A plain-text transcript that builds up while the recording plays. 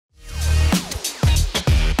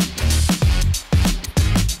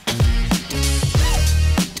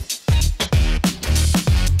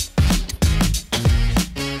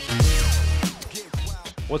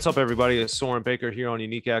What's up, everybody? It's Soren Baker here on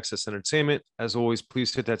Unique Access Entertainment. As always,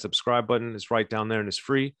 please hit that subscribe button. It's right down there and it's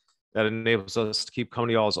free. That enables us to keep coming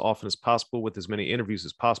to y'all as often as possible with as many interviews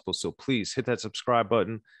as possible. So please hit that subscribe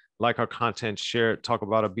button, like our content, share it, talk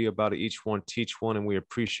about it, be about it, each one, teach one. And we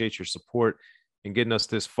appreciate your support in getting us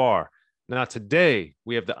this far. Now, today,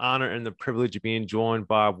 we have the honor and the privilege of being joined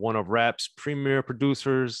by one of rap's premier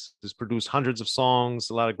producers, who's produced hundreds of songs,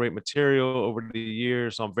 a lot of great material over the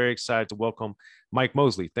years. So I'm very excited to welcome Mike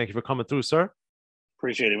Mosley. Thank you for coming through, sir.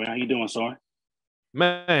 Appreciate it, man. How you doing, Soren?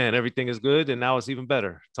 Man, everything is good, and now it's even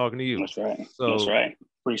better talking to you. That's right. So, that's right.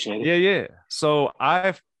 Appreciate it. Yeah. So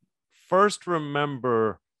I first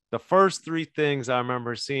remember the first three things I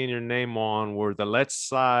remember seeing your name on were the Let's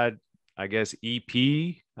Slide, I guess,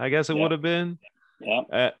 EP, I guess it would have been.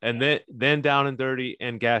 Yeah. And then Down and Dirty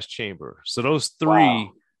and Gas Chamber. So those three,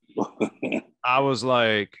 Wow. I was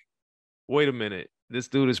like, wait a minute, this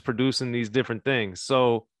dude is producing these different things.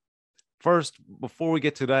 So first, before we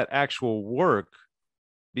get to that actual work,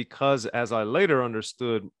 because as I later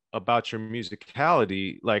understood about your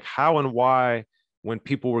musicality, like how and why, when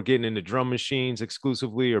people were getting into drum machines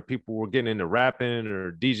exclusively, or people were getting into rapping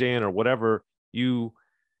or DJing or whatever,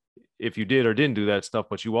 if you did or didn't do that stuff,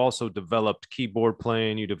 but you also developed keyboard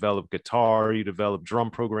playing, you developed guitar, you developed drum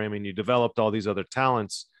programming, you developed all these other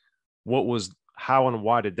talents. How and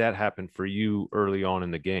why did that happen for you early on in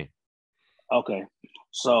the game? Okay.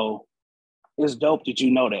 So it's dope that you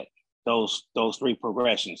know that those three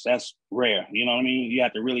progressions. That's rare. You know what I mean? You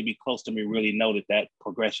have to really be close to me, really know that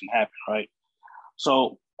progression happened, right?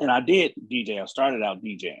 So, and I did DJ. I started out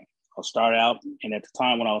DJing. And at the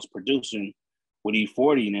time when I was producing with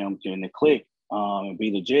E-40 and them in the click and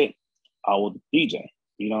Be Legit, I was DJ.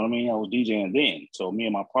 You know what I mean? I was DJing then. So me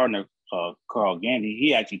and my partner, Carl Gandy,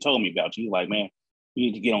 he actually told me about you. Like, man, you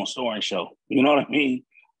need to get on Soren show. You know what I mean?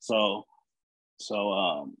 So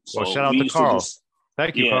well, shout out to Carl.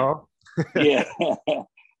 Thank you, Carl. Yeah.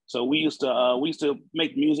 So we used to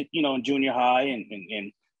make music, you know, in junior high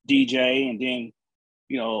and DJ, and then,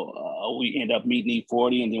 you know, we ended up meeting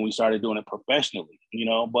E-40, and then we started doing it professionally, you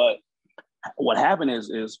know. But what happened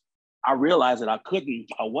is I realized that I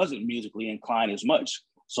wasn't musically inclined as much.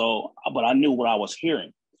 So, but I knew what I was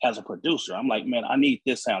hearing as a producer. I'm like, man, I need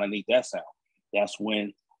this sound, I need that sound. That's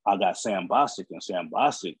when I got Sam Bosick, and Sam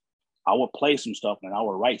Bosick, I would play some stuff and I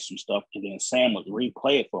would write some stuff, and then Sam would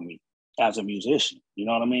replay it for me as a musician. You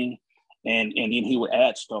know what I mean? And then he would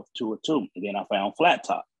add stuff to it too. And then I found Flat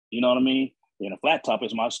Top. You know what I mean? And the Flat Top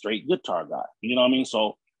is my straight guitar guy. You know what I mean?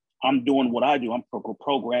 So I'm doing what I do. I'm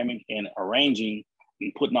programming and arranging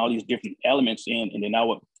and putting all these different elements in. And then I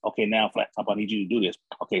would, okay, now Flat Top, I need you to do this.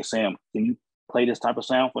 Okay, Sam, can you play this type of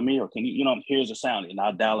sound for me? Or can you, here's the sound. And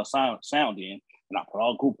I'll dial a sound in, and I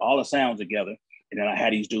group all the sounds together. And then I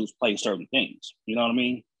had these dudes play certain things. You know what I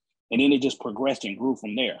mean? And then it just progressed and grew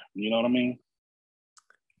from there. You know what I mean?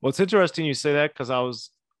 Well, it's interesting you say that, because I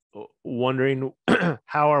was wondering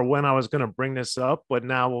how or when I was going to bring this up, but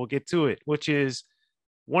now we'll get to it, which is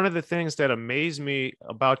one of the things that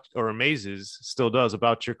still does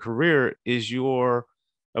about your career is your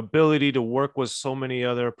ability to work with so many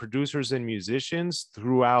other producers and musicians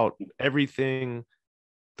throughout the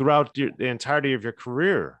entirety of your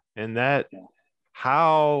career. And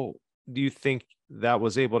how do you think that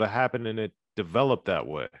was able to happen and it developed that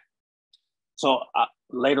way? So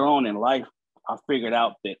later on in life, I figured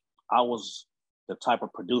out that I was the type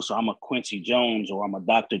of producer. I'm a Quincy Jones, or I'm a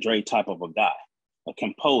Dr. Dre type of a guy, a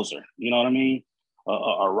composer, you know what I mean?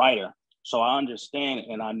 A writer. So I understand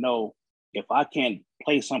and I know if I can't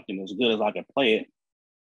play something as good as I can play it,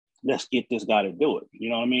 let's get this guy to do it. You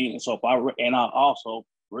know what I mean? And so I also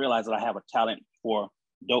realize that I have a talent for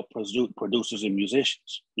dope producers and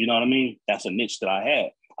musicians. You know what I mean? That's a niche that I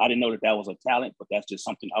had. I didn't know that was a talent, but that's just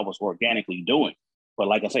something I was organically doing. But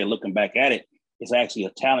like I say, looking back at it, it's actually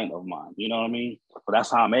a talent of mine. You know what I mean? But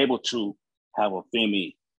that's how I'm able to have a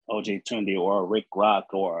Femi, OJ Tunde, or a Rick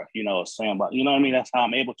Rock, or, you know, Sam. You know what I mean? That's how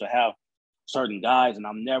I'm able to have certain guys. And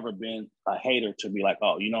I've never been a hater to be like,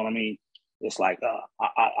 oh, you know what I mean? It's like,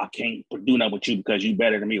 I can't do nothing with you because you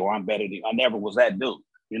better than me, or I'm better than you. I never was that dude.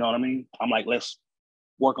 You know what I mean? I'm like, let's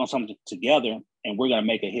work on something together, and we're going to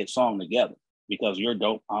make a hit song together because you're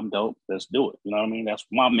dope, I'm dope, let's do it. You know what I mean? That's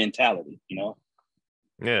my mentality, you know?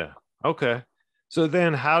 Yeah. Okay. So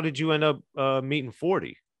then how did you end up meeting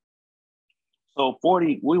 40? So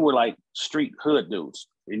 40, we were like street hood dudes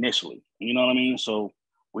initially, you know what I mean? So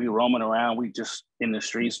we roaming around, we just in the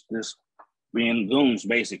streets, just being goons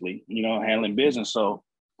basically, you know, handling business. So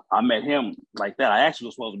I met him like that. I actually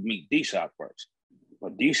was supposed to meet D-Shot first,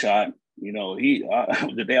 but D-Shot, you know,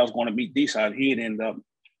 the day I was going to meet D-Shot, he had ended up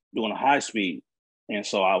doing a high speed. And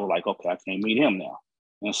so I was like, okay, I can't meet him now.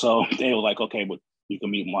 And so they were like, okay, but you can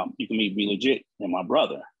meet Be Legit and my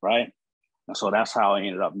brother, right? And so that's how I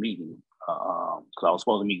ended up meeting. Because I was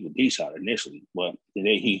supposed to meet with D-Shot initially, but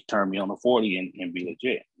today he turned me on the 40 and Be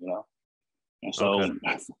Legit, you know. And so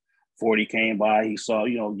 40 came by. He saw,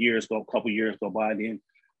 you know, a couple years go by. Then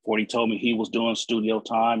 40 told me he was doing studio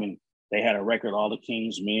time, and they had a record, All the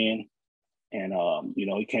King's Men. And you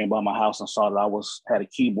know, he came by my house and saw that I had a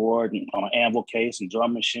keyboard and on an anvil case and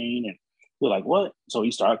drum machine, and we were like, "What?" So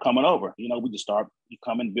he started coming over. You know, we just started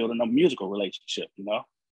becoming building a musical relationship. You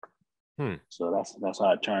know, so that's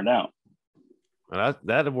how it turned out. Well,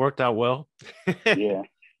 that worked out well. Yeah.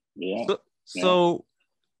 So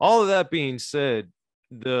all of that being said,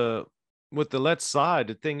 with the Let's Side,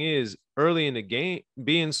 the thing is, early in the game,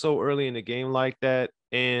 being so early in the game like that,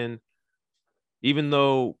 and even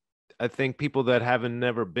though I think people that haven't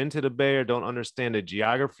never been to the Bay or don't understand the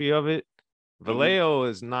geography of it, Vallejo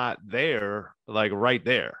is not there, like right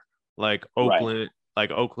there, like Oakland,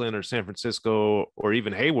 or San Francisco, or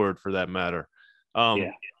even Hayward for that matter.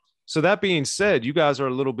 So that being said, you guys are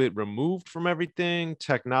a little bit removed from everything.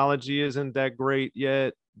 Technology isn't that great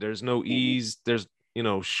yet. There's no ease. There's, you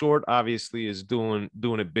know, Short obviously is doing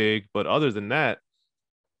it big, but other than that,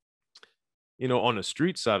 you know, on the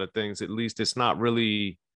street side of things, at least it's not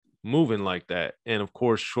really moving like that. And of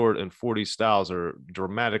course, Short and 40 styles are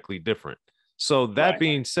dramatically different. So that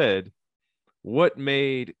being said, what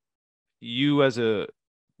made you as a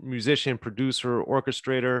musician, producer,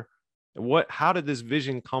 orchestrator, how did this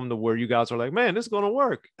vision come to where you guys are like, man, this is going to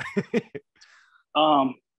work?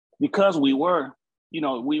 Because we were, you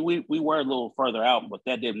know, we were a little further out, but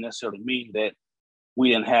that didn't necessarily mean that we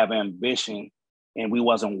didn't have ambition and we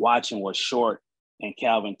wasn't watching what Short and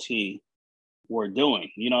Calvin T were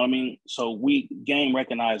doing. You know what I mean? So game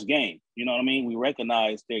recognized game. You know what I mean? We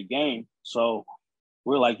recognized their game. So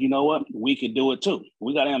we're like, you know what? We could do it too.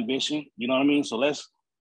 We got ambition. You know what I mean? So let's,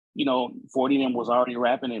 you know, 40 of them was already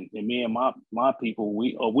rapping, and me and my people,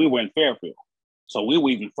 we were in Fairfield. So we were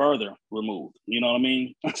even further removed. You know what I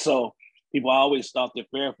mean? So people always thought that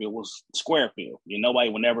Fairfield was Squarefield. You know, nobody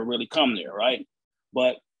would never really come there, right?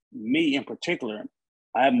 But me in particular,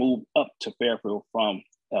 I moved up to Fairfield from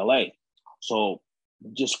LA. So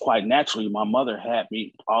just quite naturally, my mother had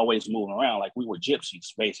me always moving around. Like we were gypsies,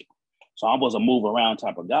 basically. So I was a move around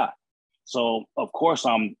type of guy. So of course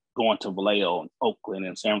I'm going to Vallejo and Oakland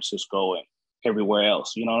and San Francisco and everywhere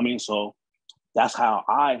else. You know what I mean? So that's how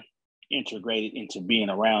I integrated into being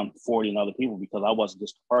around 40 and other people, because I wasn't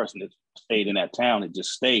just a person that stayed in that town and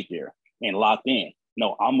just stayed there and locked in.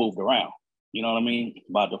 No, I moved around. You know what I mean?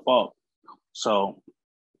 By default. So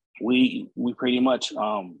we pretty much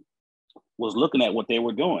was looking at what they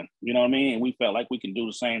were doing. You know what I mean? And we felt like we can do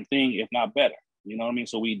the same thing, if not better. You know what I mean?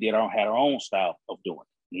 So we had our own style of doing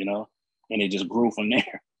it, you know, and it just grew from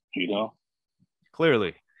there, you know.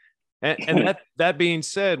 Clearly. And that being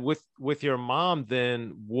said, with your mom,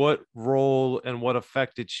 then what role and what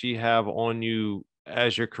effect did she have on you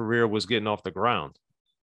as your career was getting off the ground?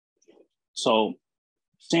 So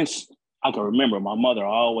since I can remember, my mother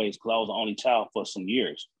always, because I was the only child for some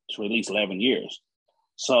years, for at least 11 years.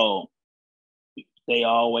 So they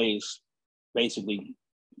always basically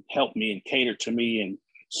helped me and catered to me and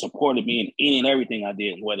supported me in any and everything I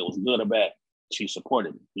did, whether it was good or bad. She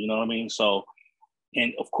supported me. You know what I mean? So,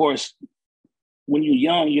 and of course, when you're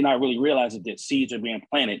young, you're not really realizing that seeds are being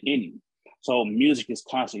planted in you. So music is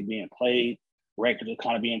constantly being played, records are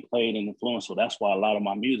kind of being played and influenced. So that's why a lot of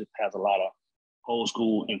my music has a lot of old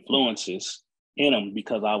school influences in them,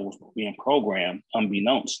 because I was being programmed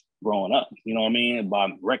unbeknownst growing up, you know what I mean, by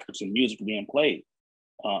records and music being played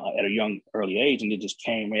at a young, early age. And it just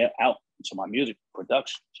came out to my music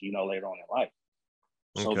production, you know, later on in life.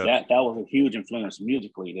 So that was a huge influence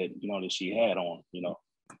musically that, you know, that she had on, you know,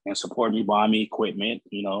 and supported me, buying me equipment,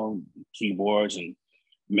 you know, keyboards and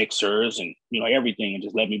mixers and, you know, everything, and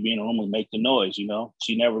just let me be in the room and make the noise, you know.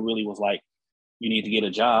 She never really was like, you need to get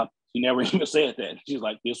a job. She never even said that. She's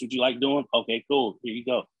like, this what you like doing? Okay, cool. Here you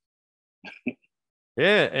go.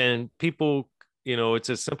 Yeah. And people, you know, it's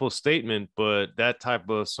a simple statement, but that type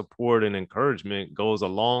of support and encouragement goes a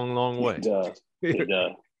long, long way. It does. It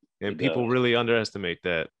does. And people really underestimate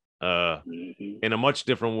that. In a much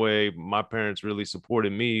different way, my parents really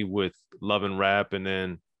supported me with love and rap. And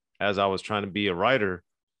then as I was trying to be a writer,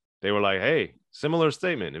 they were like, hey, similar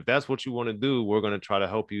statement. If that's what you want to do, we're going to try to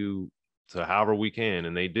help you to however we can.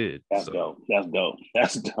 And they did. That's dope. That's dope.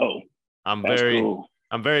 That's dope. I'm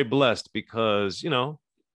very blessed because, you know,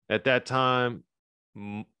 at that time,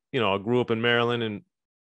 you know, I grew up in Maryland, and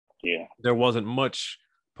there wasn't much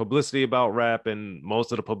publicity about rap, and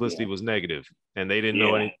most of the publicity was negative. and they didn't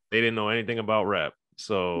know Yeah. any, they didn't know anything about rap.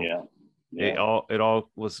 So Yeah. it Yeah.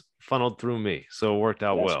 all was funneled through me. So it worked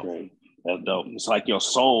out That's well. great. That's dope. It's like your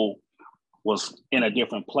soul was in a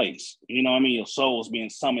different place. You know what I mean? Your soul was being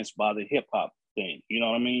summoned by the hip hop thing. You know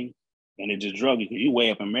what I mean? And it just drug you. You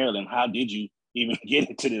way up in Maryland. How did you even get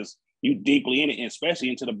into this? You deeply in it, and especially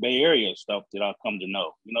into the Bay Area stuff that I've come to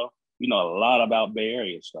know. You know a lot about Bay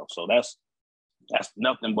Area stuff. So that's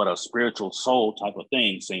nothing but a spiritual soul type of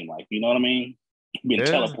thing. Seem like, you know what I mean? Being Yeah.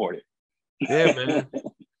 teleported. Yeah, man.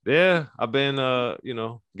 Yeah. I've been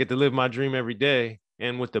get to live my dream every day.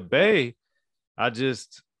 And with the Bay, I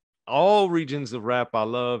just all regions of rap I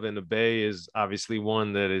love, and the Bay is obviously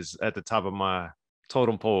one that is at the top of my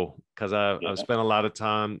totem pole because I've Yeah. spent a lot of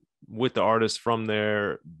time with the artists from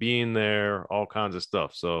there, being there, all kinds of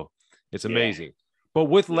stuff. So it's Yeah. amazing. But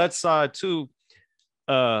with Yeah. Let's Side too,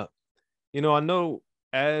 uh, I know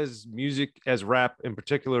as rap in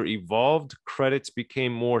particular evolved, credits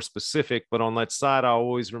became more specific. But on Let's Side, I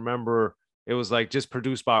always remember it was like just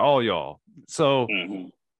produced by all y'all. So Mm-hmm.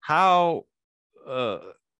 how uh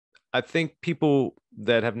I think people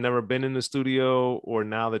that have never been in the studio, or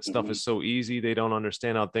now that stuff Mm-hmm. is so easy, they don't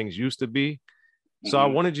understand how things used to be. So I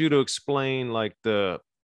Mm-hmm. wanted you to explain like the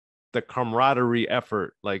camaraderie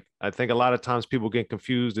effort. Like I think a lot of times people get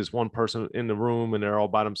confused as one person in the room and they're all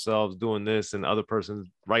by themselves doing this and the other person's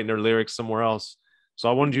writing their lyrics somewhere else. So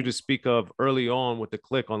I wanted you Mm-hmm. to speak of early on with the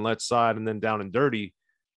click on Let's Side and then Down and Dirty.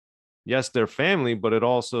 Yes, they're family, but it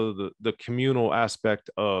also the communal aspect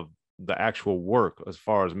of the actual work as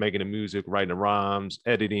far as making the music, writing the rhymes,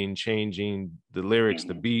 editing, changing the lyrics,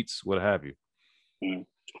 the Mm-hmm. beats, what have you. Mm-hmm.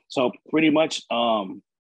 So pretty much,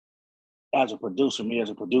 as a producer, me as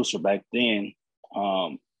a producer back then,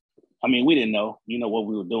 um, I mean, we didn't know, what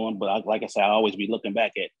we were doing, but like I said, I always be looking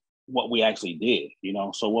back at what we actually did.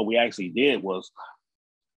 So what we actually did was,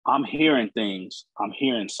 I'm hearing things, I'm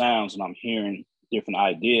hearing sounds, and I'm hearing different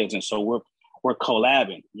ideas, and so we're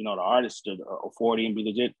collabing. The artists, the 40 and Be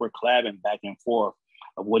Legit, we're collabing back and forth.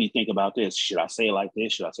 Of what do you think about this? Should I say it like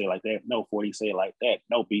this? Should I say it like that? No, 40 say it like that.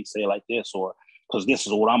 No, beat say it like this, or because this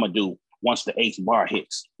is what I'm gonna do once the eighth bar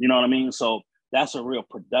hits. You know what I mean? So that's a real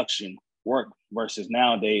production work versus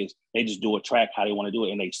nowadays they just do a track how they want to do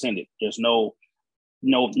it and they send it. There's no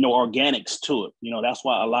organics to it. That's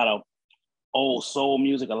why a lot of old soul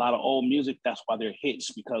music, a lot of old music, that's why they're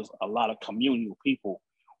hits, because a lot of communal people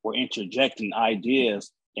were interjecting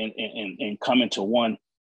ideas and coming to one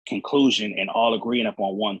conclusion and all agreeing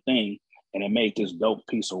upon one thing. And it made this dope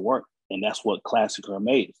piece of work. And that's what classics are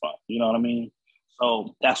made from. You know what I mean?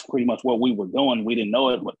 So that's pretty much what we were doing. We didn't know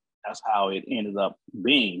it, but that's how it ended up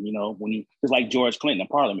being. It's like George Clinton in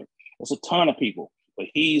Parliament. It's a ton of people, but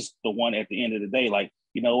he's the one at the end of the day, like,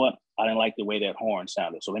 you know what? I didn't like the way that horn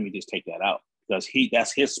sounded, so let me just take that out, because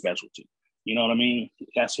that's his specialty. You know what I mean?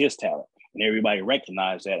 That's his talent, and everybody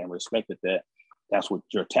recognized that and respected that. That's what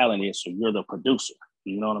your talent is. So you're the producer.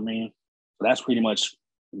 You know what I mean? So that's pretty much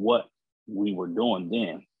what we were doing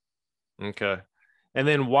then. Okay. And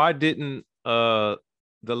then why didn't the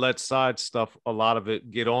Let's Side stuff, a lot of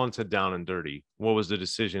it, get on to Down and Dirty? What was the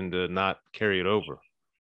decision to not carry it over?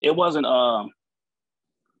 It wasn't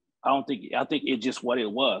I think it's just what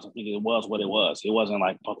it was. I think it was what it was. It wasn't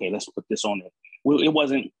like, okay, let's put this on it. It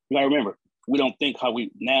wasn't, you gotta remember, we don't think how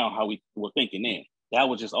we were thinking then. That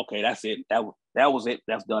was just, okay, that's it. That was it.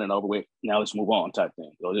 That's done and over with. Now let's move on type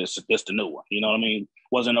thing. So this the new one. You know what I mean?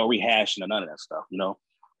 Wasn't no rehashing or none of that stuff,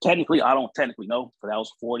 Technically, I don't technically know, because that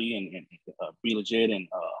was 40 and Be Legit and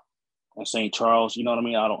St. Charles. You know what I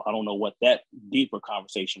mean? I don't know what that deeper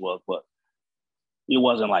conversation was, but it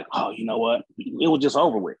wasn't like, oh, you know what? It was just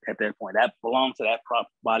over with at that point. That belonged to that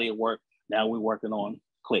body of work. Now we're working on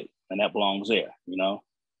Click, and that belongs there.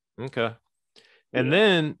 Okay. And Yeah.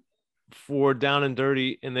 then for Down and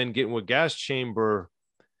Dirty, and then getting with Gas Chamber,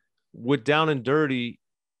 with Down and Dirty,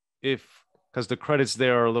 because the credits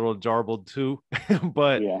there are a little jarbled too,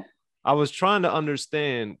 but Yeah. I was trying to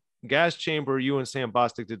understand. Gas Chamber, you and Sam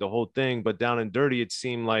Bostic did the whole thing, but Down and Dirty, it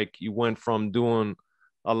seemed like you went from doing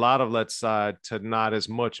a lot of Let's Side to not as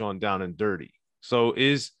much on Down and Dirty. So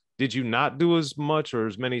did you not do as much or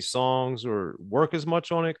as many songs or work as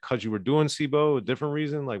much on it because you were doing SIBO, a different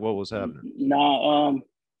reason? Like what was happening? Now,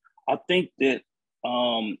 I think that,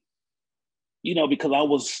 because I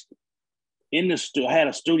was in the studio, I had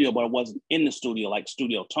a studio, but I wasn't in the studio like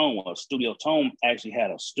Studio Tone was. Studio Tone actually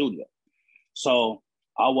had a studio. So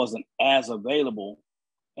I wasn't as available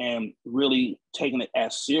and really taking it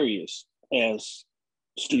as serious as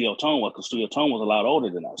Studio Tone was, because Studio Tone was a lot older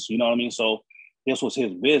than us. You know what I mean? So this was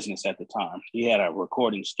his business at the time. He had a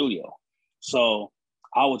recording studio. So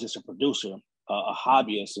I was just a producer a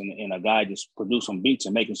hobbyist and a guy just producing beats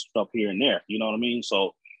and making stuff here and there. You know what I mean?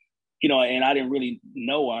 So, you know, and I didn't really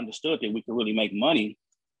know or understood that we could really make money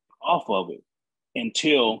off of it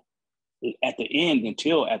until at the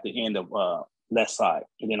end of Left Side.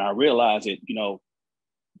 And then I realized that, you know,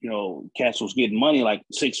 cats was getting money like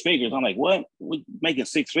 6 figures. I'm like, what? We making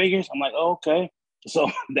 6 figures? I'm like, oh, okay. So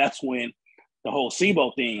that's when the whole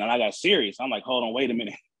SIBO thing, and I got serious. I'm like, hold on, wait a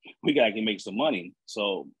minute. We got to make some money.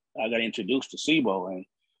 So I got introduced to SIBO, and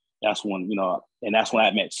that's when, you know, and that's when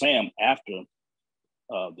I met Sam after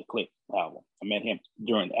the Click album. I met him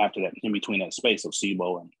after that, in between that space of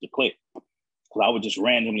SIBO and the Click. Because I would just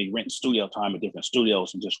randomly rent studio time at different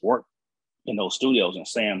studios and just work in those studios. And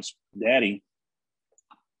Sam's daddy,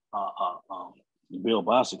 Bill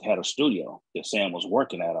Bostic, had a studio that Sam was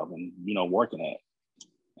working at working at.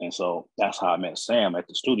 And so that's how I met Sam, at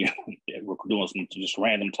the studio. We're doing some just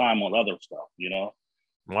random time on other stuff, you know?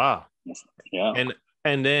 Wow. Yeah.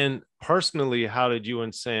 And then personally, how did you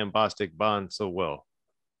and Sam Bostic bond so well?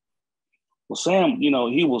 Well, Sam, you know,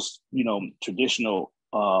 he was, you know, traditional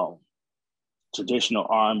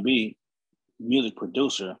R&B music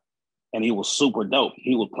producer, and he was super dope.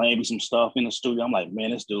 He was playing me some stuff in the studio. I'm like, man,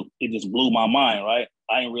 this dude, it just blew my mind, right?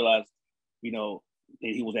 I didn't realize, you know,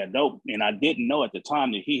 that he was that dope. And I didn't know at the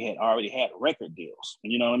time that he had already had record deals.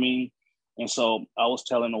 You know what I mean? And so I was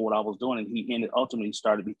telling him what I was doing, and he ultimately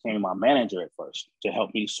became my manager at first to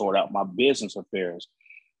help me sort out my business affairs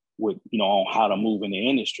with, you know, on how to move in the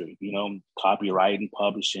industry, you know, copywriting,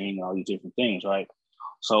 publishing, all these different things, right?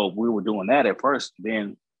 So we were doing that at first.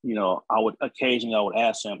 Then, you know, I would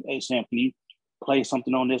ask him, hey, Sam, can you play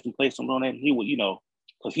something on this and play something on that? And he would, you know,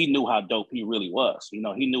 because he knew how dope he really was. You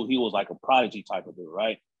know, he knew he was like a prodigy type of dude,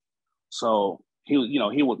 right? So he would,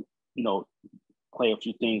 you know, play a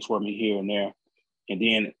few things for me here and there. And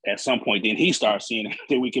then at some point, then he started seeing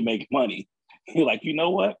that we could make money. He like, you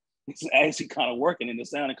know what? It's actually kind of working and it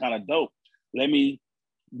sounded kind of dope. Let me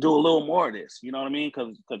do a little more of this. You know what I mean?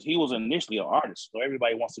 Because he was initially an artist. So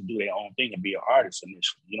everybody wants to do their own thing and be an artist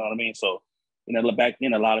initially. You know what I mean? So, you know, back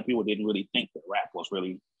then, a lot of people didn't really think that rap was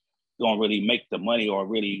really going to really make the money or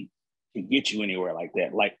really can get you anywhere like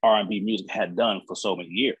that, like R&B music had done for so many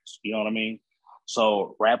years. You know what I mean?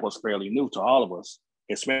 So rap was fairly new to all of us,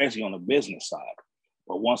 especially on the business side.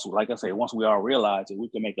 But once, like I say, once we all realized that we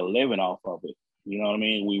can make a living off of it, you know what I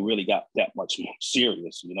mean? We really got that much more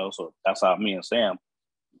serious, you know? So that's how me and Sam,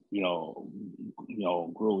 you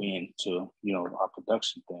know, grew into, you know, our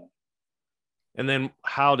production thing. And then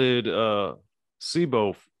how did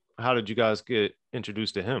SIBO, how did you guys get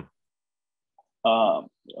introduced to him?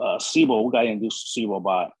 SIBO, we got introduced to SIBO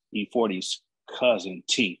by E-40’s cousin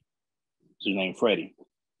T. His name Freddie.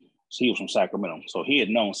 So he was from Sacramento. So he had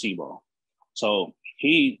known SIBO. So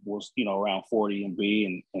he was, you know, around 40 and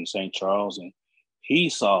B in St. Charles, and he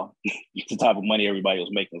saw the type of money everybody was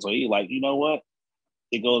making. So he like, you know what?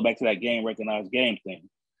 It goes back to that game recognized game thing.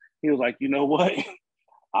 He was like, you know what?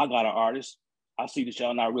 I got an artist. I see that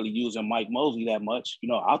y'all not really using Mike Mosley that much. You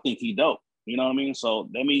know, I think he dope. You know what I mean? So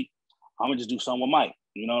I'm gonna just do something with Mike.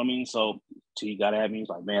 You know what I mean? So T got at me. He's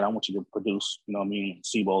like, man, I want you to produce, you know what I mean,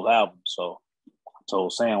 SIBO's album. So I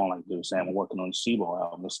told Sam, I'm like, dude, Sam, I'm working on the SIBO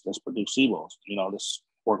album. Let's produce SIBO's. You know, let's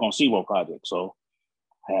work on SIBO project. So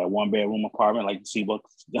I had a 1-bedroom apartment, like the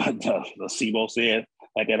SIBO said,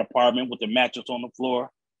 like that apartment with the mattress on the floor.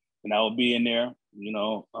 And I would be in there, you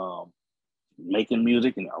know, making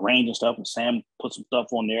music and arranging stuff. And Sam put some stuff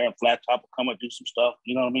on there, and Flat Top would come and do some stuff.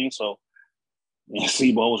 You know what I mean? So and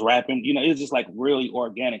SIBO was rapping. You know, it's just like really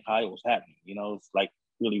organic how it was happening. You know, it's like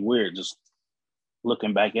really weird just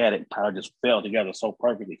looking back at it, how it just fell together so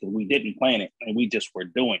perfectly because we didn't plan it and we just were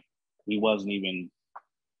doing. We wasn't even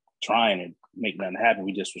trying to make nothing happen.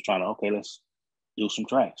 We just was trying to, okay, let's do some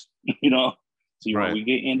tracks, you know, see where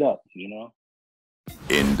we end up, you know.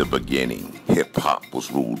 In the beginning, hip hop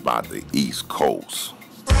was ruled by the East Coast.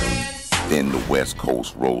 Then the West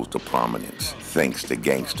Coast rose to prominence thanks to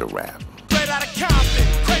gangster rap. Out of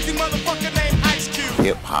Compton, crazy motherfucker named Ice Cube.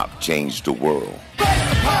 Hip hop changed the world.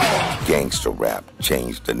 Gangster rap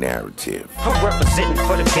changed the narrative. I'm representing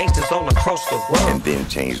for the gangsters all across the world. And then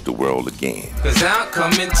changed the world again. Cause I'll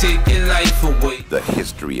come and take your life away. The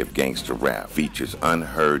history of gangster rap features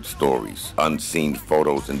unheard stories, unseen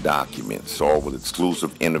photos and documents, all with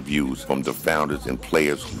exclusive interviews from the founders and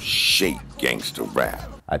players who shaped gangster rap.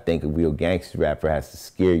 I think a real gangster rapper has to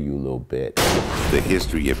scare you a little bit. The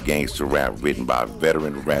history of gangster rap written by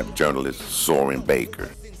veteran rap journalist Soren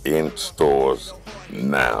Baker. In stores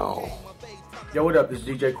now. Yo, what up? This is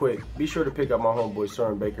DJ Quick. Be sure to pick up my homeboy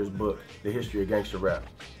Soren Baker's book, The History of Gangster Rap,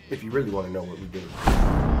 if you really want to know what we do.